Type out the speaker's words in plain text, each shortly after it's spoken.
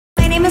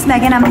name is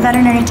Megan. I'm a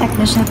veterinary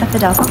technician at the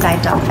Fidelco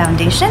Guide Dog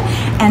Foundation,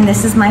 and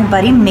this is my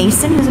buddy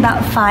Mason, who's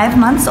about 5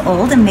 months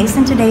old, and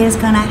Mason today is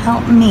going to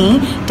help me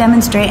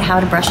demonstrate how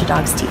to brush a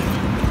dog's teeth.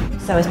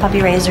 So his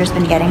puppy raiser's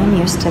been getting him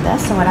used to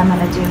this, so what I'm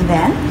going to do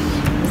then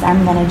is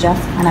I'm going to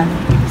just kind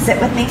of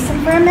sit with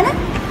Mason for a minute,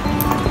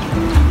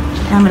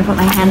 and I'm going to put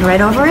my hand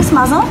right over his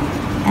muzzle,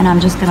 and I'm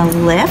just going to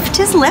lift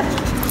his lip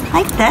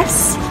like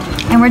this,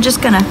 and we're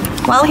just going to,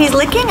 while he's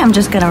licking, I'm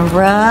just going to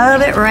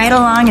rub it right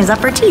along his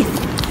upper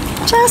teeth.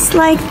 Just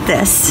like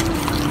this.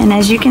 And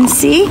as you can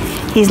see,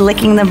 he's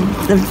licking the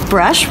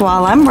brush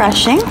while I'm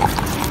brushing.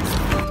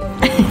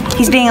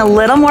 He's being a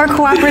little more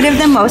cooperative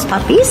than most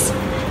puppies.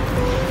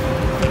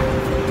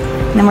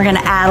 And then we're gonna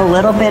add a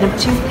little bit of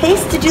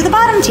toothpaste to do the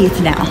bottom teeth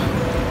now.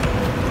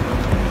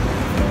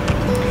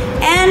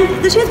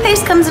 And the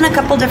toothpaste comes in a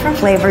couple different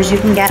flavors. You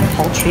can get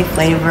poultry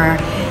flavor.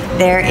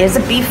 There is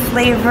a beef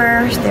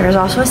flavor. There's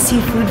also a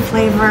seafood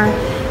flavor.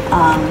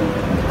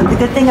 But the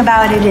good thing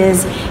about it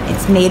is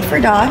it's made for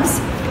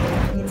dogs.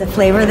 It's a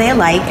flavor they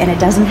like, and it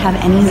doesn't have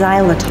any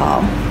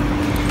xylitol,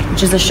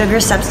 which is a sugar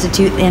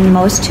substitute in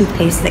most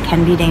toothpaste that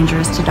can be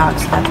dangerous to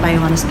dogs. So that's why you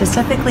want to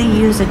specifically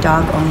use a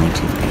dog-only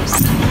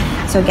toothpaste.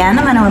 So again,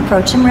 I'm going to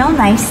approach him real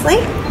nicely,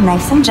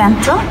 nice and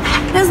gentle.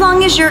 And as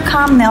long as you're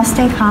calm, they'll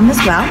stay calm as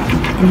well.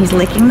 And he's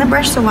licking the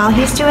brush, so while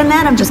he's doing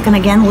that, I'm just going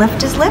to again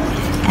lift his lip,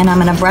 and I'm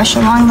going to brush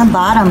along the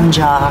bottom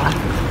jaw.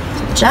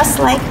 Just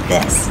like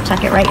this.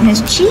 Tuck it right in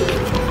his cheek.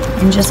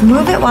 And just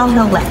move it while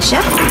he'll let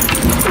you.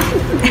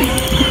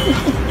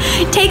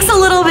 Takes a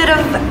little bit of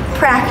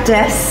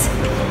practice.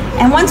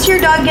 And once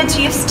your dog gets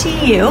used to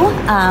you,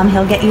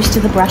 he'll get used to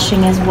the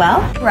brushing as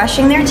well.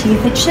 Brushing their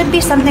teeth, it should be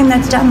something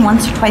that's done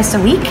once or twice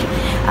a week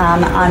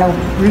on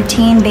a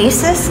routine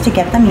basis to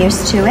get them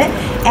used to it.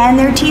 And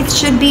their teeth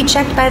should be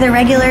checked by their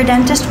regular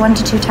dentist 1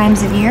 to 2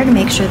 times a year to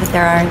make sure that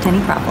there aren't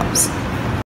any problems.